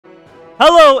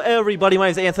Hello everybody,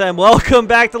 my name is Anthnwam. Welcome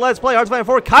back to Let's Play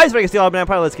HOI4 Kaiserreich Ottoman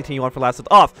Empire. Let's continue on for last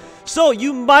off. So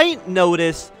you might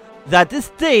notice that this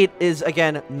date is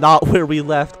again not where we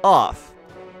left off.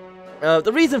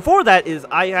 The reason for that is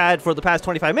I had for the past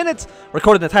 25 minutes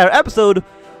recorded an entire episode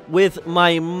with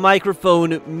my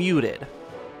microphone muted.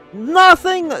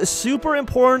 Nothing super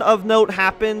important of note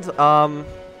happened. The only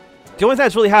thing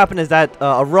that's really happened is that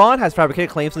Iran has fabricated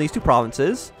claims on these two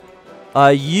provinces.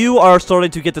 You are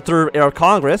starting to get the Third Arab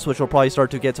Congress, which will probably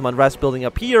start to get some unrest building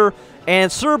up here.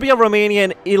 And Serbia, Romania,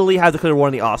 and Italy have declared war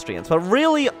on the Austrians. But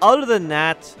really, other than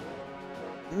that,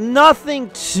 nothing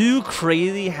too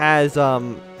crazy has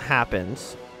happened.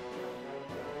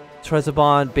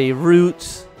 Trebizond,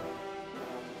 Beirut.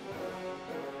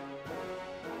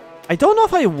 I don't know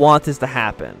if I want this to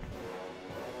happen.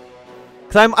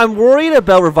 Because I'm worried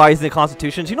about revising the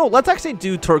constitutions. You know, let's actually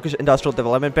do Turkish Industrial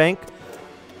Development Bank.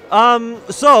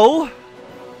 So,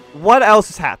 what else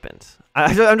has happened?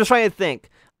 I'm just trying to think.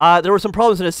 There were some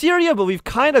problems in Assyria, but we've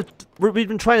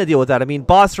been trying to deal with that. I mean,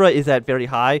 Basra is at very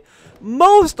high.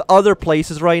 Most other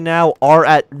places right now are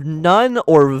at none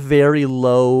or very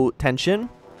low tension.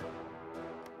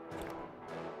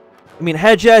 I mean,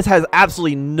 Hejaz has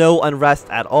absolutely no unrest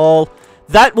at all.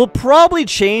 That will probably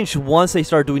change once they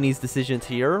start doing these decisions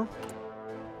here.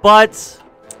 But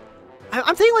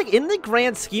I'm thinking, like, in the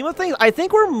grand scheme of things, I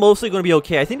think we're mostly going to be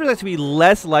okay. I think there's going to be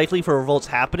less likely for revolts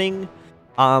happening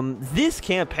this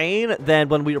campaign than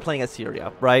when we were playing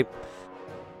Assyria, right?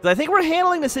 So I think we're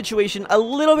handling the situation a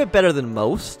little bit better than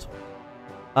most.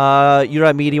 You're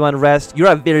at medium unrest. You're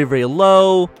at very, very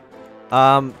low.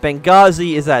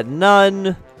 Benghazi is at none.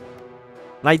 And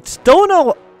I don't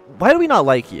know, why do we not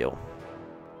like you?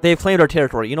 They've claimed our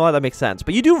territory. You know what? That makes sense.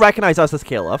 But you do recognize us as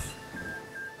Caliph.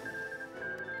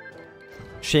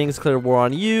 Shing's declared war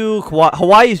on you.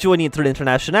 Hawaii is joining Third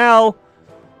International.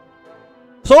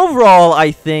 So overall,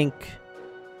 I think...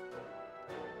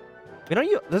 You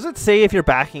know, does it say if you're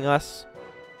backing us?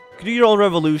 You can do your own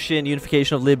revolution,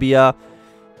 unification of Libya.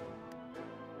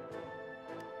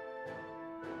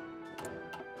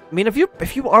 I mean, if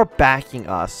you are backing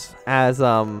us as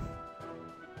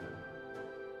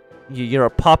you're a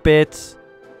puppet,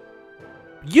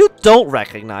 you don't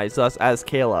recognize us as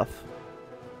Caliph.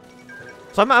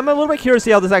 So I'm a little bit curious to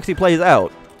see how this actually plays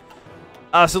out.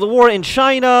 So the war in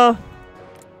China,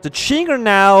 the Qing are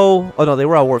now... Oh no, they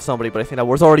were at war with somebody, but I think that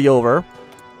war's already over.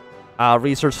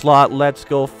 Research slot, let's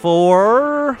go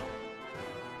for...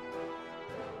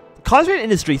 Concentrated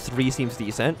Industry 3 seems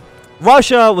decent.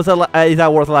 Russia is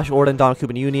at war with the Last Order and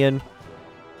Don-Cuban Union.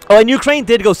 Oh, and Ukraine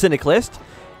did go syndicalist,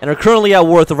 and are currently at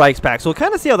war with the Reichspakt. So we'll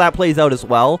kind of see how that plays out as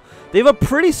well. They have a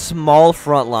pretty small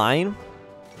front line.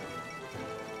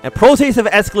 And protests have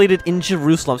escalated in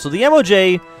Jerusalem. So the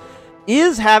MOJ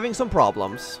is having some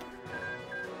problems.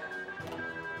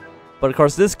 But of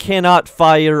course, this cannot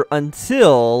fire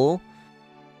until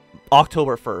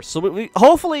October 1st. So we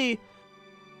hopefully,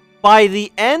 by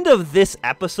the end of this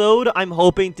episode, I'm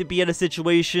hoping to be in a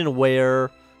situation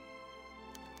where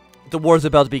the war is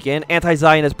about to begin.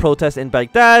 Anti-Zionist protests in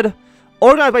Baghdad.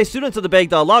 Organized by students of the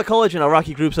Baghdad Law College and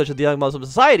Iraqi groups such as the Young Muslim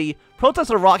Society, protests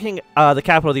are rocking the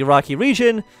capital of the Iraqi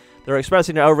region. They're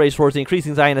expressing their outrage towards the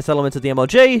increasing Zionist elements of the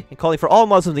MOJ and calling for all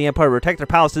Muslims in the empire to protect their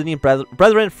Palestinian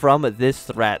brethren from this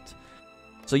threat.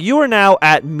 So you are now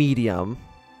at medium,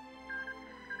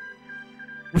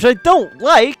 which I don't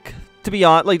like, to be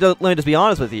honest. Like, let me just be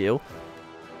honest with you.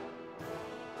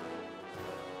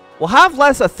 We'll have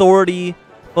less authority,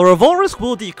 but revolt risk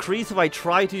will decrease if I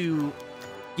try to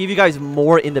give you guys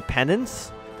more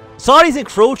independence. Saudis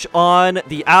encroach on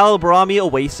the Al-Barami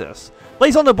Oasis.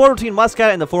 Placed on the border between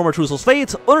Muscat and the former Trucial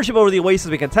states, ownership over the oasis has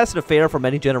been a contested affair for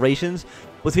many generations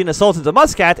between the Sultans of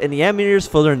Muscat and the Emirs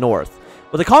further north.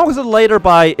 With the conquest later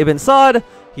by Ibn Saud,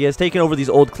 he has taken over these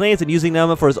old claims and using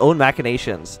them for his own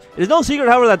machinations. It is no secret,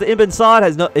 however, that the Ibn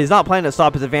Saud is not planning to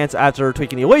stop his advance after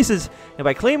tweaking the oasis, and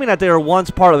by claiming that they are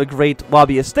once part of a great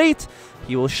Wahabi estate,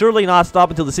 he will surely not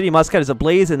stop until the city of Muscat is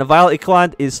ablaze and the vile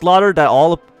Ikhwan is slaughtered that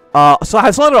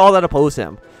has slaughtered all that oppose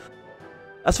him.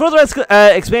 As further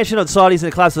expansion of the Saudis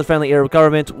and the collapse of the friendly Arab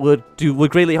government would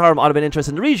greatly harm Ottoman interests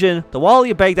in the region, the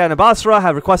Wali of Baghdad and Basra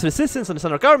have requested assistance from the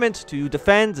central government to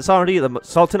defend the sovereignty of the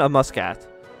Sultan of Muscat.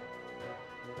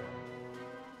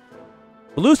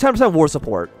 We'll lose 10% war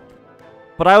support,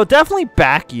 but I would definitely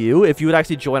back you if you would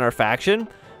actually join our faction.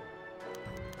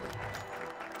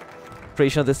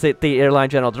 Creation of the State Airline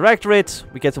General Directorate.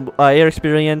 We get some air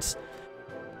experience.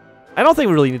 I don't think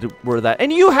we really need to word that.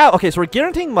 And you have... Okay, so we're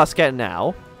guaranteeing Muscat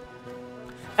now.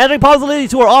 Entering possibility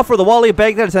to our offer, the Wali of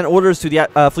Baghdad sent orders to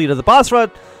the fleet of the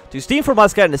Basra to steam for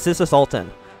Muscat and assist the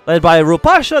Sultan. Led by Ruhl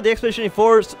Pasha, the expeditionary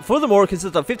force furthermore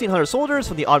consists of 1,500 soldiers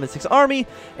from the Ottoman Sixth Army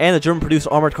and the German-produced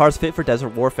armored cars fit for desert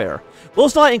warfare.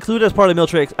 Whilst not included as part of the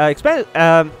military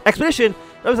expedition,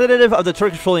 representative of the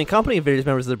Turkish Petroleum Company and various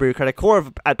members of the bureaucratic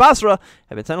corps at Basra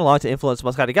have been sent along to influence the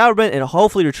Muscati government and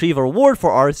hopefully retrieve a reward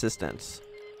for our assistance.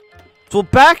 So we'll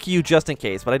back you just in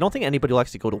case, but I don't think anybody will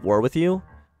actually go to war with you.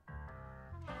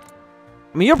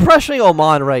 I mean, you're pressuring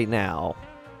Oman right now.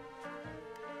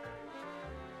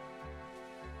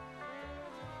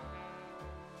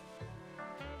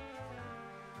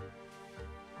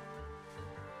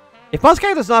 If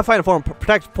Muscat does not find a form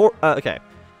protect port, okay.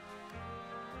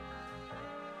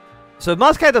 So if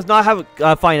Muscat does not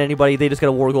have find anybody, they just get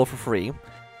a war goal for free.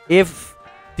 If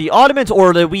the Ottomans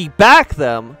or that we back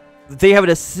them, they have a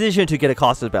decision to get a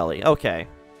Costas Belli. Okay.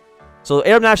 So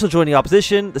Arab Nationalists join the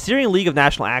opposition, the Syrian League of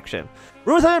National Action.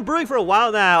 Rumors have been brewing for a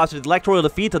while now after the electoral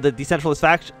defeat of the decentralist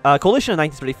coalition in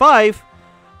 1935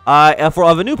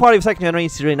 of a new party of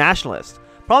second-generation Syrian nationalists.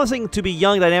 Promising to be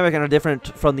young, dynamic, and are different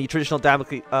from the traditional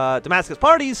Damascus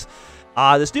parties,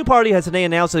 this new party has today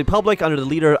announced to the public under the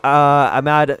leader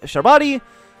Ahmad Sharbati,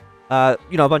 a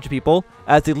bunch of people,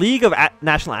 as the League of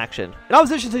National Action. In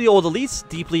opposition to the old elites,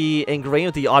 deeply ingrained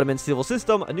with the Ottoman civil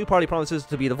system, a new party promises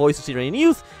to be the voice of Syrian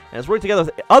youth and has worked together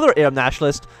with other Arab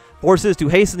nationalist forces to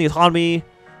hasten the autonomy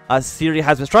Syria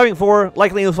has been striving for.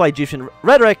 Likely influenced by Egyptian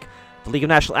rhetoric, the League of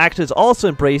National Action has also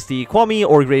embraced the Quami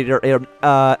or greater Arab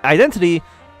identity,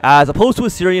 as opposed to a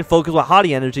Syrian focused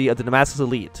Wahhabi energy of the Damascus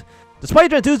elite. Despite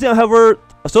their enthusiasm, however,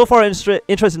 so far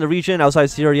interest in the region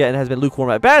outside Syria and has been lukewarm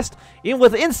at best. Even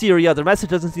within Syria, the message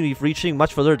doesn't seem to be reaching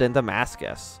much further than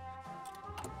Damascus.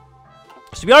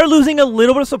 So we are losing a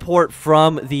little bit of support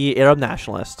from the Arab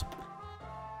nationalist,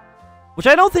 which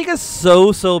I don't think is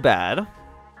so bad.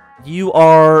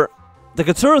 The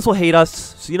conservatives will hate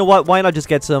us, so you know what? Why not just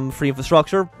get some free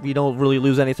infrastructure? We don't really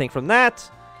lose anything from that.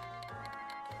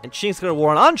 And Qing's going to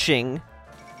war on Anqing,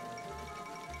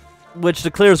 which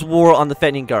declares war on the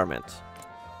Fetnin government.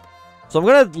 So I'm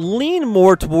going to lean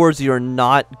more towards you're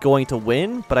not going to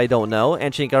win, but I don't know.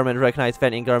 Anqing government recognized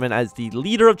Fetnin government as the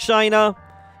leader of China.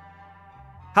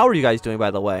 How are you guys doing, by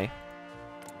the way?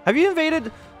 Have you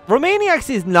invaded? Romania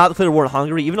actually is not declared war on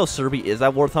Hungary, even though Serbia is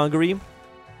at war with Hungary.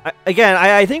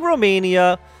 I think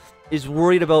Romania is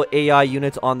worried about AI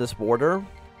units on this border.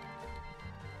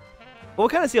 But we'll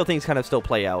kind of see how things kind of still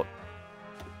play out.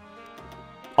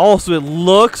 Also, it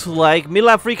looks like Middle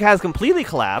Africa has completely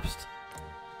collapsed.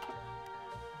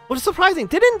 Which is surprising.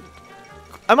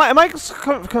 Am I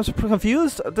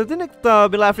confused? Didn't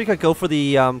Middle Africa go for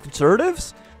the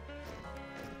conservatives?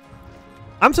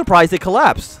 I'm surprised it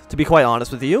collapsed, to be quite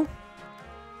honest with you.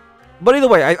 But either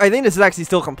way, I think this is actually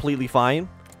still completely fine.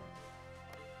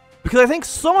 Because I think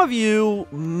some of you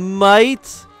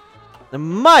might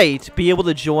be able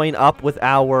to join up with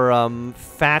our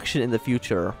faction in the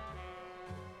future.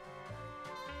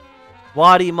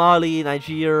 Wadi, Mali,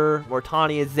 Niger,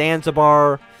 Mauritania,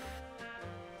 Zanzibar.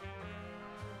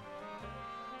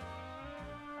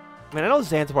 I mean, I know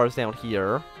Zanzibar is down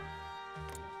here.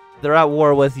 They're at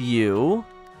war with you.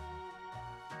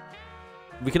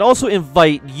 We can also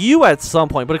invite you at some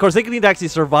point, but of course they need to actually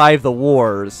survive the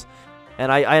wars.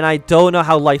 And I don't know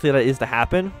how likely that is to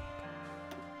happen.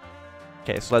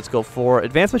 Okay, so let's go for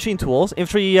advanced machine tools.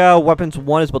 Infantry weapons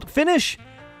 1 is about to finish.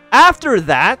 After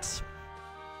that,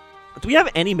 do we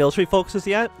have any military focuses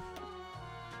yet?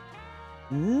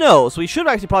 No, so we should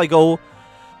actually probably go.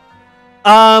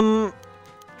 I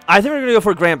think we're gonna go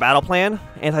for a grand battle plan.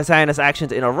 Anti-Zionist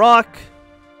actions in Iraq.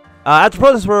 After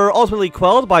protests were ultimately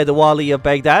quelled by the Wali of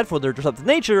Baghdad for their disruptive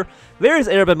nature, various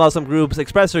Arab and Muslim groups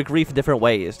expressed their grief in different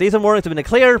ways. Days of mourning have been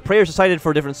declared, prayers recited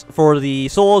for the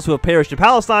souls who have perished in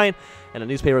Palestine, and the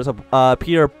newspapers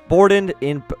appear boarded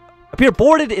in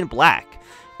black.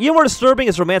 Even more disturbing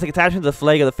is romantic attachment to the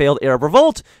flag of the failed Arab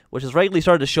revolt, which has regularly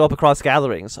started to show up across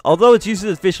gatherings. Although its use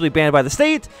is officially banned by the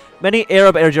state, many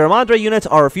Arab Air Jaramadre units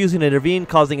are refusing to intervene,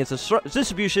 causing its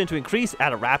distribution to increase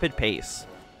at a rapid pace.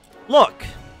 Look,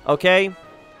 okay?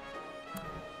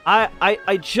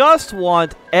 I just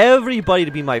want everybody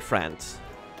to be my friend.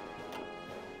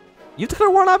 You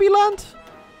declared war on Abiland?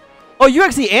 Oh, you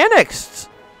actually annexed!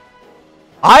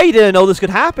 I didn't know this could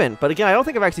happen, but again, I don't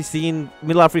think I've actually seen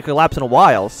Middle Africa collapse in a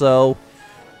while, so...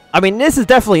 I mean, this is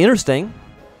definitely interesting.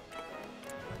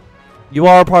 You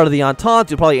are part of the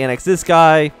Entente, you'll probably annex this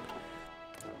guy.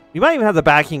 You might even have the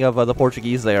backing of the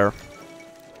Portuguese there.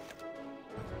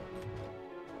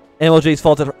 MLJ's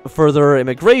faulted further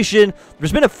immigration.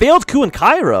 There's been a failed coup in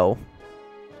Cairo.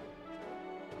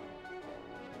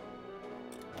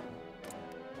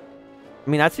 I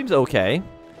mean, that seems okay.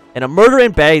 and a murder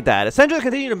in Baghdad. Essentially,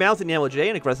 continuing to mount in the MOJ,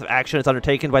 an aggressive action is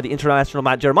undertaken by the international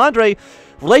gerrymandering.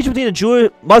 Relations between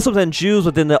the Muslims and Jews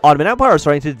within the Ottoman Empire are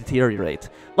starting to deteriorate.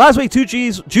 Last week, 2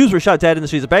 Jews were shot dead in the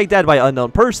streets of Baghdad by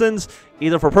unknown persons,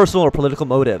 either for personal or political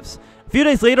motives. A few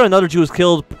days later, another Jew was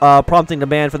killed, prompting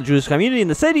demand from the Jewish community in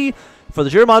the city for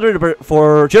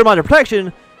gerrymander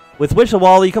protection, with which the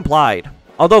Wali complied.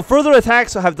 Although further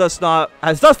attacks have thus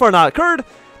far not occurred,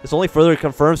 this only further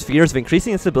confirms fears of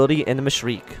increasing instability in the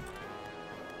Mashriq.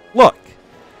 Look,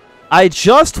 I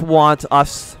just want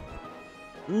us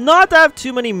not to have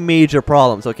too many major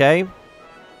problems, okay?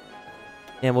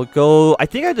 And we'll go... I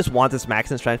think I just want this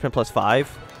max entrenchment plus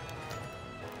 5.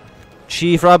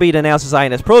 Chief Rabi announced a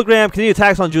Zionist program, continued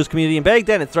attacks on the Jewish community in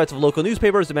Baghdad, and threats of local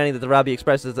newspapers demanding that the Rabi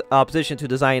express his opposition to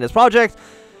the Zionist project.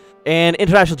 And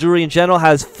international Jewry in general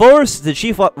has forced the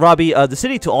Chief Rabi of the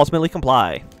city to ultimately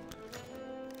comply.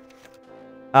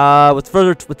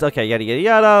 Okay, yada yada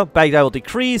yada. Baghdad will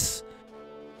decrease.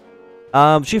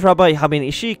 Chief Rabbi Hamin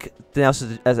Ishik denounced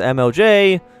it as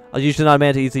MOJ. Usually not a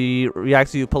man to easily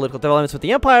react to political developments with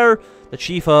the empire. The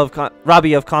chief of Rabbi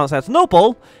of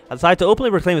Constantinople has decided to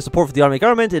openly proclaim his support for the Ottoman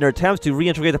government in her attempts to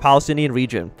reintegrate the Palestinian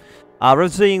region.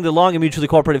 Referencing the long and mutually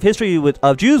cooperative history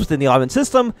of Jews within the Ottoman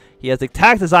system, he has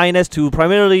attacked the Zionists whose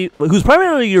primarily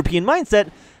European mindset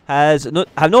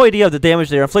have no idea of the damage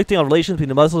they are inflicting on relations between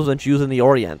the Muslims and Jews in the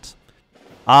Orient.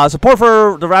 Support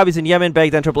for the rabbis in Yemen,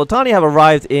 Baghdad, and Tripoli have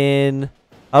arrived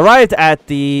at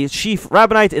the chief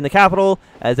rabbinate in the capital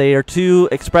as they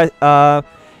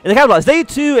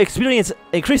experience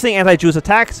increasing anti-Jewish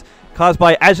attacks caused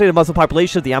by agitated Muslim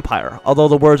population of the empire. Although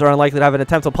the words are unlikely to have an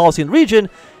attempt on policy in the region,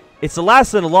 it's the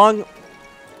last in a long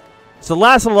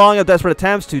of desperate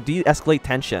attempts to de-escalate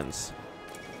tensions.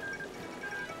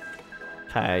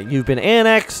 Okay, you've been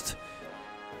annexed.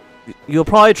 You'll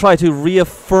probably try to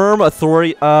reaffirm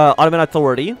Ottoman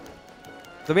authority.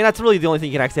 I mean, that's really the only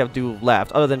thing you can actually have to do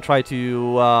left, other than try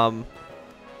to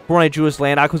coordinate Jewish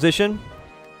land acquisition.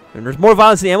 And there's more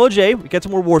violence in the MOJ. We get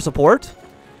some more war support.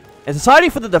 And Society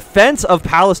for the Defense of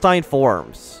Palestine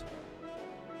forms.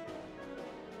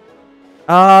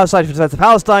 Society for the Defense of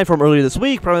Palestine formed earlier this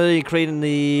week, primarily creating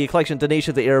the collection of donations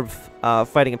of the Arab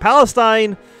fighting in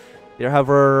Palestine. They're,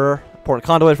 however, important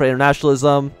conduit for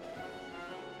internationalism.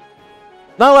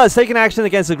 Nonetheless, taking action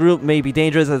against the group may be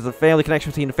dangerous, as the family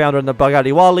connection between the founder and the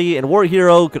Baghdadi Wali and war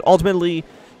hero could lead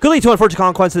to unfortunate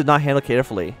consequences if not handled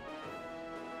carefully.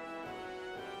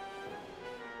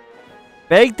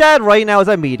 Baghdad right now is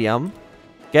at medium.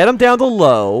 Get him down to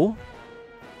low.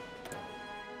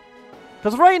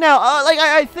 Because right now,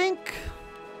 I think...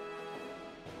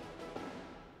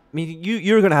 I mean,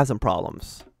 you're going to have some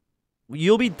problems.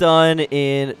 You'll be done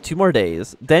in 2 more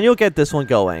days. Then you'll get this one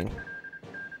going.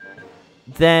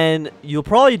 Then you'll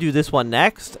probably do this one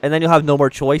next. And then you'll have no more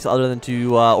choice other than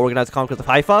to organize the conquest of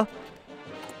Haifa.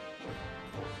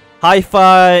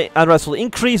 Haifa unrest will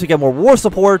increase. We get more war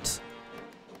support.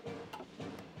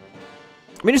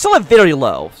 I mean, you're still at very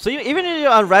low. So even if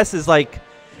your unrest is like...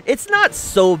 It's not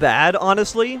so bad,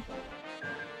 honestly.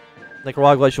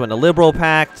 Nicaragua showing a liberal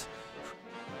pact.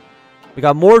 We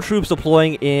got more troops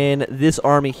deploying in this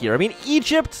army here. I mean,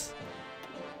 Egypt...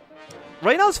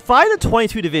 Right now it's 5 to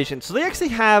 22 divisions. So they actually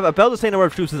have about the same number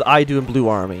of troops as I do in Blue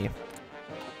Army.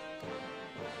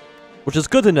 Which is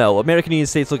good to know. American United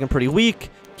States looking pretty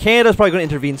weak. Canada's probably going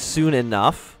to intervene soon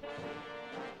enough.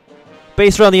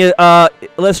 Based around the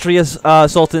illustrious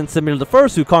Sultan Semir I,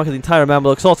 who conquered the entire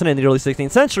Mamluk Sultanate in the early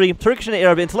 16th century, Turkish and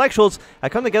Arab intellectuals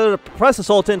had come together to press the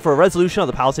Sultan for a resolution of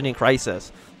the Palestinian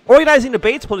crisis. Organizing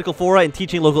debates, political fora, and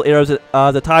teaching local Arabs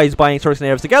the ties binding Turks and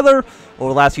Arabs together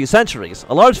over the last few centuries.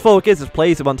 A large focus is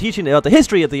placed upon teaching about the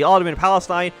history of the Ottoman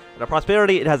Palestine and the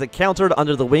prosperity it has encountered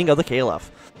under the wing of the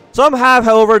Caliph. Some have,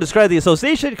 however, described the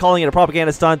association, calling it a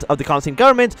propaganda stunt of the Constantine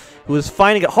government, who is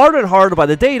finding it harder and harder by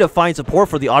the day to find support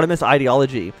for the Ottoman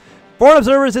ideology. Foreign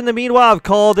observers, in the meanwhile, have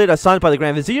called it a stunt by the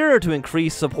Grand Vizier to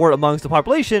increase support amongst the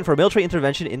population for military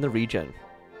intervention in the region.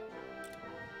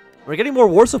 We're getting more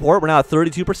war support. We're now at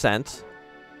 32%.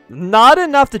 Not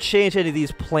enough to change any of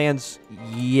these plans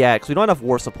yet, because we don't have enough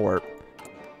war support.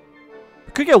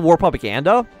 We could get war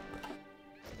propaganda.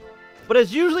 But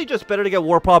it's usually just better to get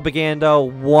war propaganda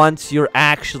once you're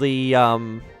actually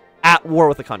at war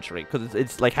with the country. Because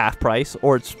it's like half price.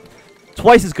 Or it's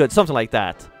twice as good. Something like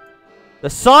that. The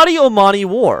Saudi-Omani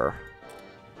War.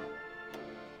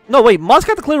 No, wait.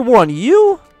 Muscat declared war on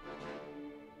you?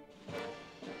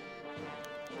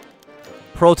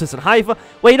 Protests in Haifa.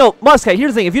 Wait, no. Muscat,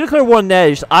 here's the thing. If you declare war on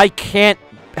Nejd, I can't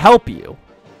help you.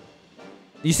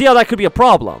 You see how that could be a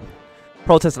problem?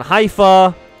 Protests in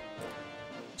Haifa.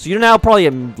 So you're now probably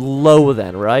low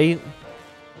then, right?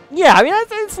 Yeah, I mean,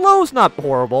 it's low's not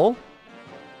horrible.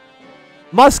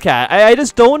 Muscat, I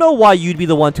just don't know why you'd be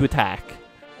the one to attack.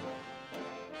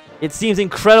 It seems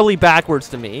incredibly backwards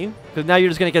to me, because now you're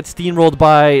just going to get steamrolled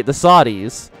by the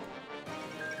Saudis.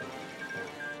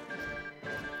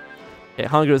 Okay,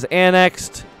 Hungary's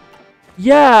annexed.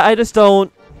 Yeah, I just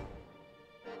don't...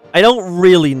 I don't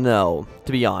really know,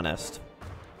 to be honest.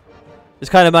 It's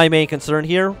kind of my main concern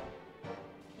here.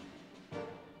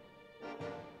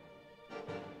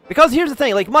 Because here's the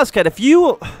thing, like, Muscat, if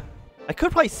you... I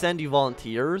could probably send you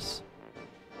volunteers.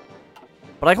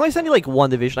 But I can only send you, like, one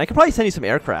division. I could probably send you some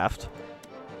aircraft.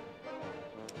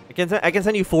 I can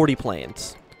send you 40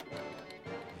 planes.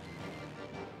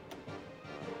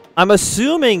 I'm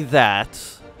assuming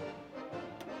that...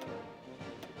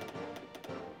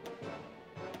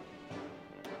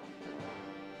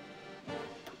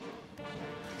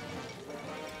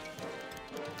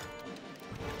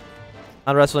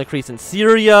 unrest will increase in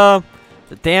Syria.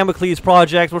 The Damocles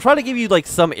project. We'll try to give you, like,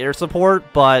 some air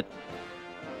support, but...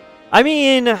 I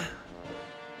mean...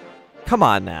 Come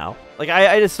on now. Like,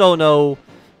 I just don't know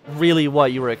really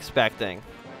what you were expecting.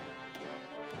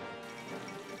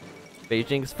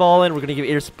 Beijing's fallen. We're gonna give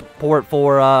air support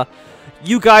for,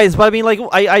 you guys, but I mean, like,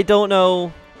 I don't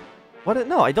know... What?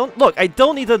 No, I don't... Look, I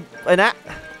don't need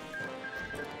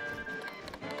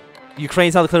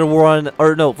Ukraine's now declared war on...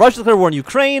 Or, no, Russia declared war on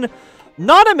Ukraine.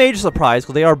 Not a major surprise,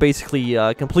 because they are basically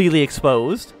completely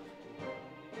exposed.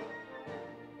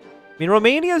 I mean,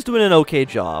 Romania's doing an okay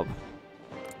job.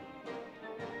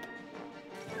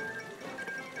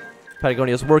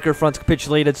 Patagonia's worker fronts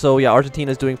capitulated, so yeah,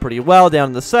 Argentina's doing pretty well down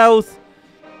in the south.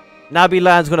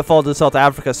 Nabiland's going to fall to South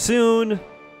Africa soon. And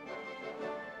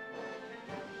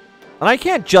I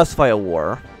can't justify a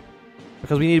war,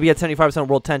 because we need to be at 75%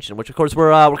 world tension, which of course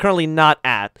we're currently not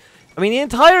at. I mean, the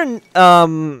entire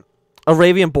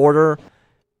Arabian border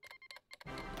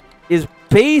is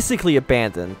basically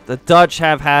abandoned. The Dutch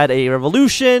have had a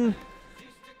revolution.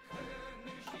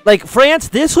 Like, France,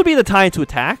 this would be the time to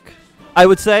attack, I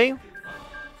would say.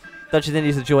 Dutch and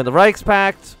Indians to join the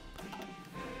Reichspakt.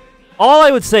 All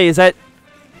I would say is that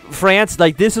France,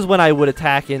 like, this is when I would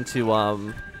attack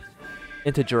into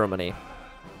Germany.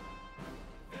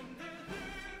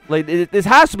 Like, this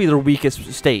has to be their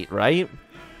weakest state, right?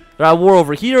 They're at war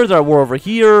over here, they're at war over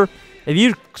here. If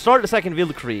you start the Second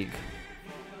Weltkrieg,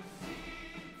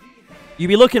 you'd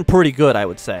be looking pretty good, I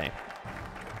would say.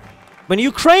 When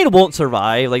Ukraine won't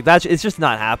survive, like, it's just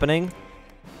not happening.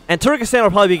 And Turkestan will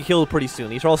probably be killed pretty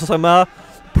soon. These are also some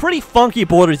pretty funky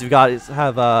borders you've got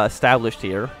have established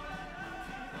here.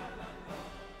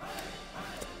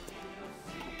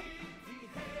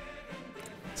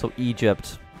 So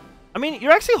Egypt. I mean,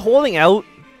 you're actually holding out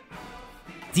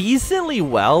decently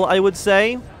well, I would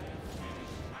say.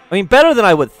 I mean, better than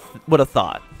I would have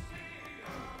thought.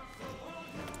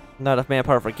 Not enough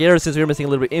manpower for garrisons. We're missing a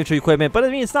little bit of infantry equipment, but I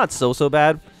mean, it's not so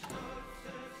bad.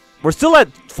 We're still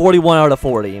at 41 out of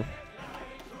 40.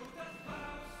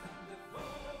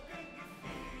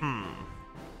 I'm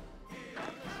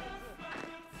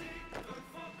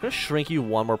gonna shrink you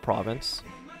one more province.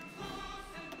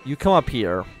 You come up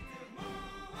here.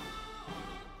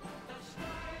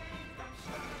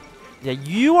 Yeah,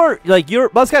 you are, like,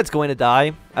 Muscat's going to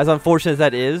die, as unfortunate as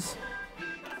that is.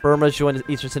 Burma's joined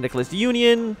the Eastern Syndicalist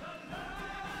Union.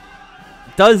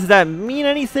 Does that mean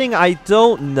anything? I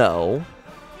don't know.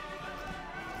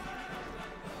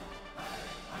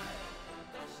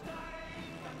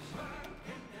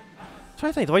 I'm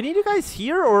trying to think, do I need you guys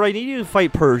here, or do I need you to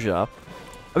fight Persia?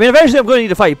 I mean, eventually I'm going to need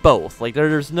to fight both. Like,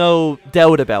 there's no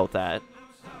doubt about that.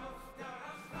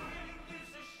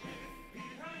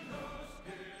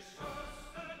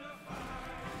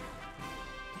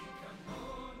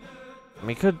 I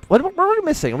mean, what are we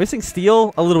missing? We're missing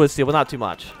steel? A little bit of steel, but not too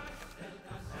much.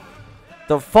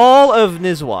 The fall of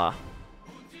Nizwa.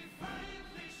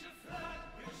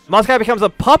 Muscat becomes a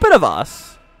puppet of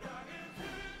us.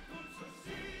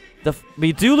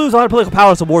 We do lose our political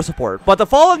powers and war support, but the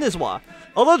fall of Nizwa.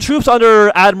 Although troops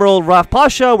under Admiral Raf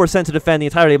Pasha were sent to defend the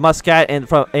entirety of Muscat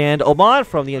and Oman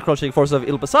from the encroaching forces of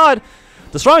Ilbasad,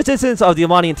 the strong resistance of the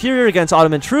Omani interior against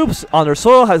Ottoman troops on their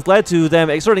soil has led to them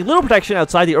exerting little protection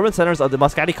outside the urban centers of the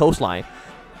Muscati coastline.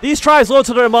 These tribes loyal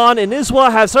to their Oman and Nizwa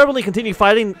have certainly continued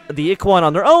fighting the Ikhwan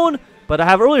on their own, but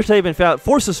have earlier today been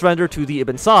forced to surrender to the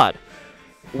Ibn Saud.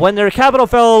 When their capital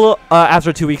fell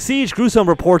after a 2-week siege, gruesome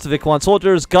reports of Ikhwan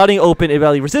soldiers gutting open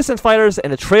Ibali resistance fighters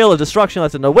and a trail of destruction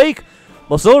left in their wake,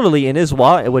 most notably in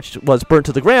Nizwa, which was burnt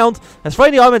to the ground, has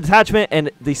frightened the Ottoman detachment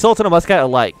and the Sultan of Muscat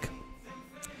alike.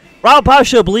 Raul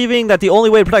Pasha, believing that the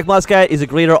only way to protect Muscat is a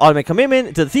greater Ottoman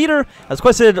commitment to the theater, has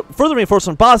requested further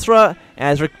reinforcement from Basra,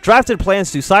 and has drafted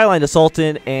plans to sideline the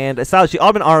Sultan and establish the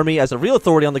Ottoman army as a real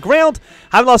authority on the ground.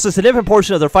 Having lost a significant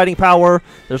portion of their fighting power,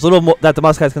 there's little that the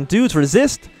Muscats can do to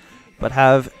resist, but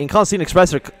have in constant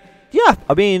expressed their... Yeah,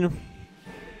 I mean...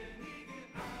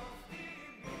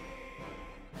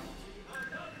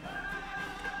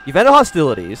 You've ended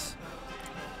hostilities.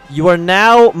 You are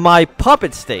now my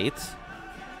puppet state.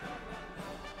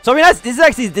 So I mean,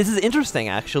 this is interesting,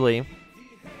 actually.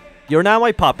 You're now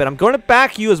my puppet. I'm going to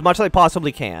back you as much as I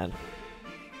possibly can.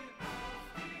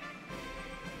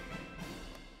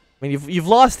 I mean, you've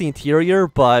lost the interior,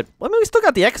 but I mean, we still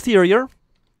got the exterior.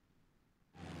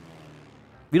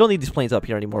 We don't need these planes up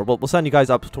here anymore. We'll send you guys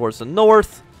up towards the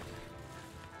north.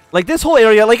 Like this whole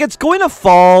area, like it's going to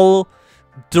fall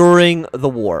during the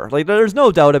war. Like there's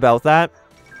no doubt about that.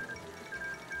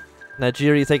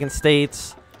 Nigeria taking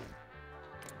states.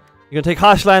 You're gonna take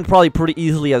Hashland probably pretty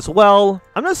easily as well.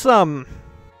 I'm just I'm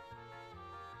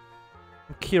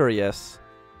curious.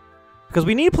 Because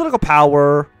we need political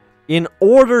power in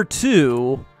order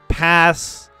to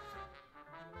pass.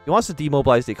 He wants to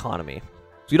demobilize the economy.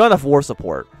 So you don't have war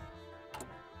support.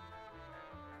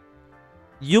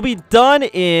 You'll be done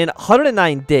in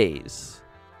 109 days.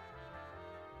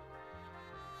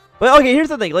 But okay, here's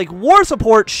the thing. Like, war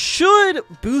support should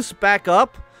boost back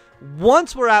up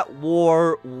once we're at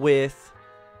war with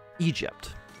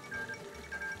Egypt.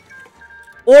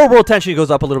 Or world tension goes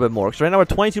up a little bit more. Because right now we're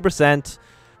 22%.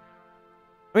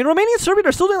 I mean, Romania and Serbia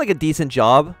are still doing like a decent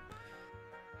job.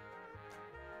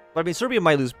 But I mean, Serbia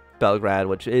might lose Belgrade,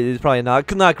 which is probably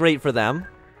not great for them.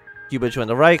 Cuba joined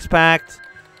the Reichspakt.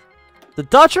 The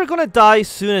Dutch are going to die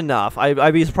soon enough.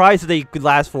 I'd be surprised if they could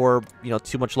last for, you know,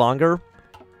 too much longer.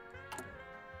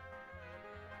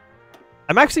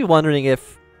 I'm actually wondering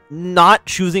if not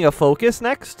choosing a focus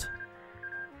next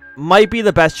might be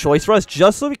the best choice for us,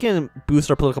 just so we can boost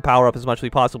our political power up as much as we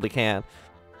possibly can.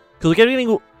 Because we're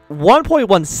getting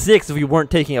 1.16 if we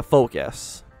weren't taking a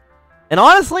focus. And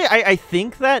honestly, I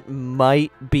think that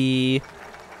might be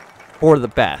for the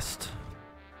best.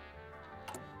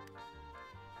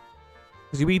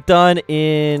 Because you'll be done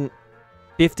in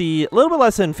a little bit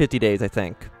less than 50 days, I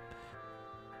think.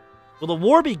 Will the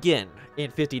war begin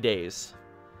in 50 days?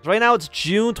 Right now it's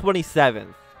June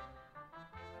 27th.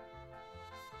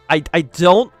 I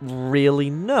don't really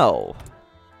know.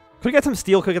 Could we get some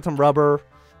steel? Could we get some rubber?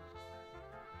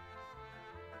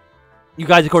 You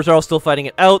guys, of course, are all still fighting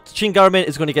it out. The Qing government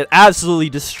is going to get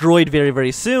absolutely destroyed very,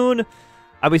 very soon.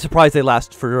 I'd be surprised they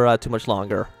last for too much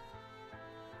longer.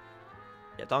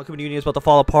 Yeah, Donkovan Union is about to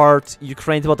fall apart.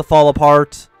 Ukraine's about to fall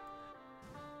apart.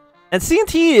 And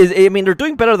CNT is, I mean, they're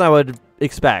doing better than I would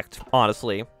expect,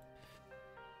 honestly.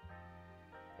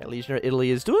 Yeah, Legionnaire Italy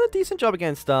is doing a decent job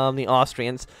against the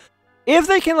Austrians. If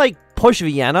they can, like, push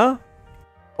Vienna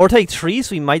or take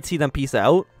Trees, we might see them peace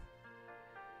out.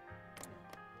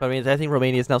 But I mean, I think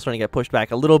Romania is now starting to get pushed back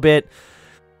a little bit.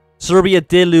 Serbia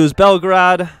did lose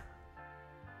Belgrade.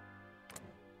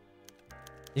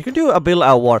 You can do a bit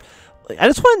of war. I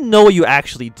just want to know what you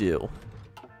actually do.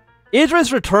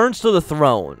 Idris returns to the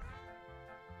throne.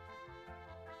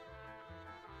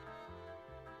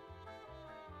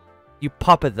 You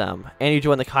puppet them, and you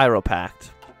join the Cairo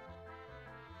Pact.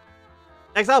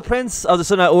 Exiled Prince of the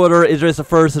Sunnite Order, Idris I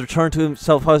has returned to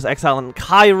himself post exile in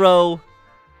Cairo.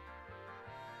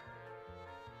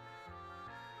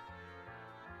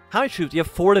 How many troops? You have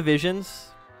 4 divisions?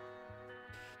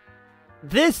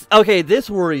 Okay, this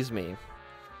worries me.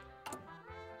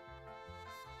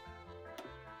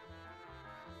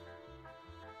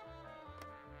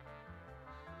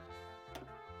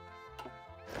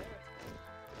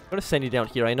 I'm gonna send you down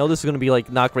here. I know this is gonna be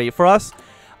like not great for us.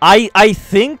 I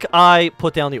think I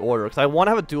put down the order because I want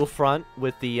to have a dual front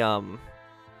with the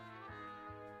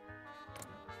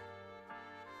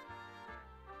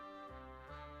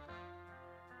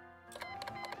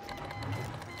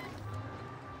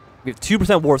We have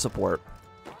 2% war support.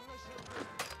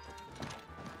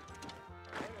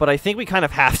 But I think we kind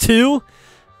of have to.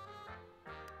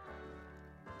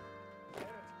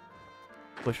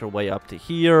 Push our way up to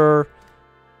here.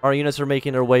 Our units are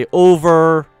making their way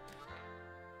over.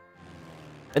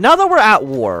 And now that we're at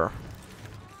war,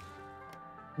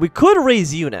 we could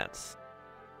raise units.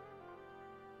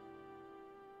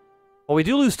 Well, we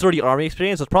do lose 30 army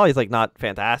experience, so it's probably like not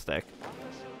fantastic.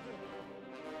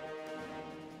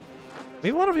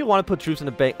 Maybe what if we want to put troops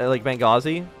into like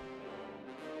Benghazi?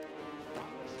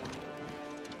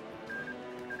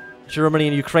 Germany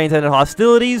and Ukraine ended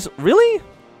hostilities. Really?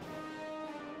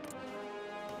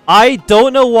 I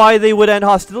don't know why they would end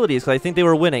hostilities, because I think they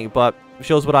were winning, but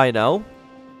shows what I know.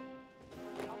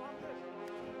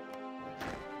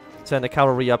 Send the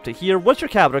cavalry up to here. What's your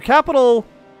capital? Capital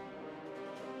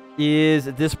is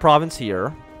this province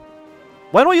here.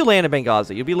 When will you land in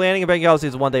Benghazi? You'll be landing in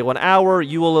Benghazi in 1 day, 1 hour.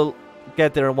 You will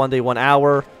get there in 1 day, 1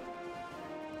 hour.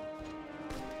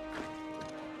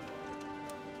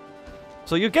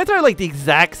 So you get there at like the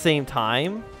exact same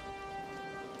time.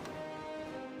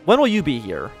 When will you be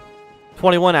here?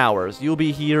 21 hours. You'll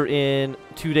be here in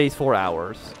 2 days, 4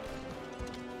 hours.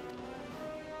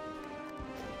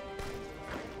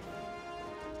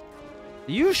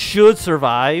 You should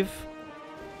survive.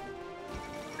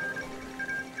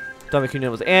 Atomic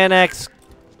Union was annexed.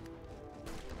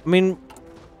 I mean,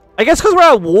 I guess because we're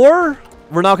at war,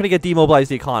 we're not going to get demobilized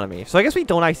the economy. So I guess we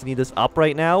don't actually need this up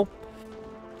right now.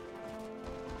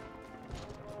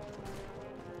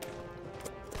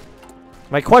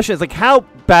 My question is, like, how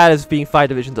bad is being 5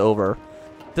 divisions over?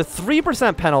 The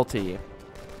 3% penalty.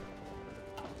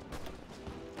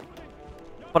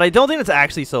 But I don't think it's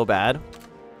actually so bad.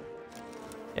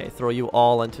 Okay, throw you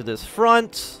all into this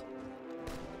front.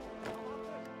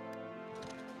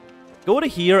 Go to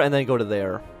here and then go to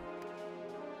there.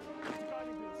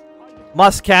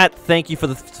 Muscat, thank you for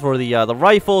the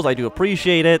rifles. I do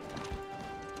appreciate it.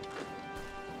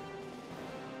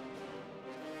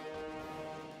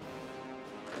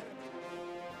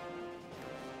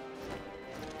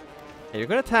 Okay, you're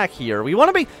going to attack here. We want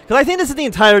to be... Because I think this is the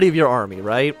entirety of your army,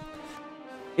 right?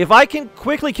 If I can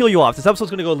quickly kill you off, this episode's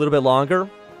going to go a little bit longer.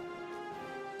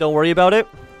 Don't worry about it.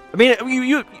 I mean,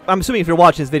 I'm assuming if you're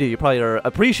watching this video, you probably are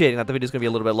appreciating that the video's going to be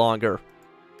a little bit longer.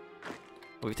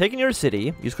 We've taken your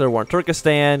city. You declared war in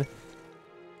Turkestan.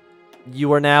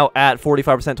 You are now at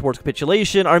 45% towards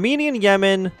capitulation. Armenia and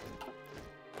Yemen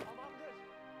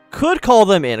could call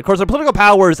them in. Of course, our political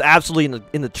power is absolutely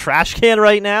in the trash can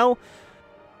right now.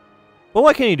 But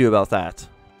what can you do about that?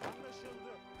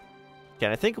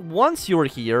 Okay, I think once you're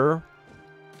here,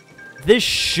 this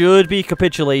should be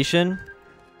capitulation.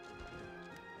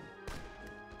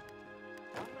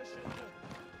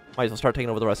 Might as well start taking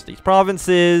over the rest of these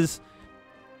provinces.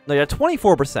 No, you're at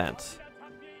 24%.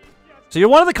 So you're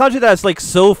one of the countries that has like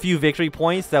so few victory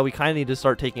points that we kind of need to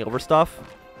start taking over stuff.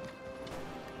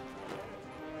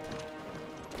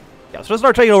 Yeah, so let's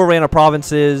start taking over random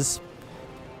provinces.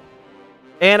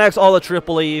 Annex all of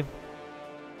Tripoli.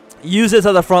 Use this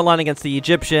as a front line against the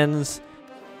Egyptians.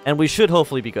 And we should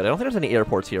hopefully be good. I don't think there's any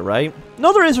airports here, right?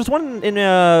 No, there is. There's one in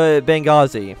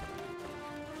Benghazi.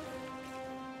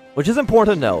 Which is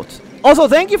important to note. Also,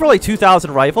 thank you for like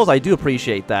 2,000 rifles. I do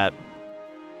appreciate that.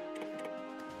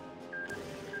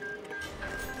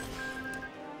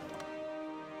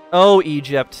 Oh,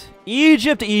 Egypt.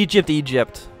 Egypt, Egypt,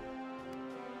 Egypt.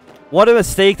 What a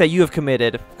mistake that you have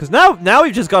committed. Because now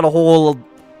we've just got a whole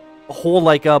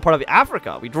like part of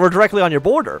Africa. We're directly on your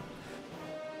border.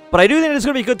 But I do think it's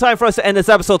going to be a good time for us to end this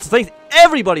episode. So thanks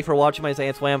everybody for watching. My name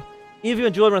is Anthnwam. If you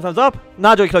enjoyed, run a thumbs up.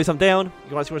 Not enjoyed, click some down. You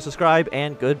can also subscribe,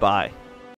 and goodbye.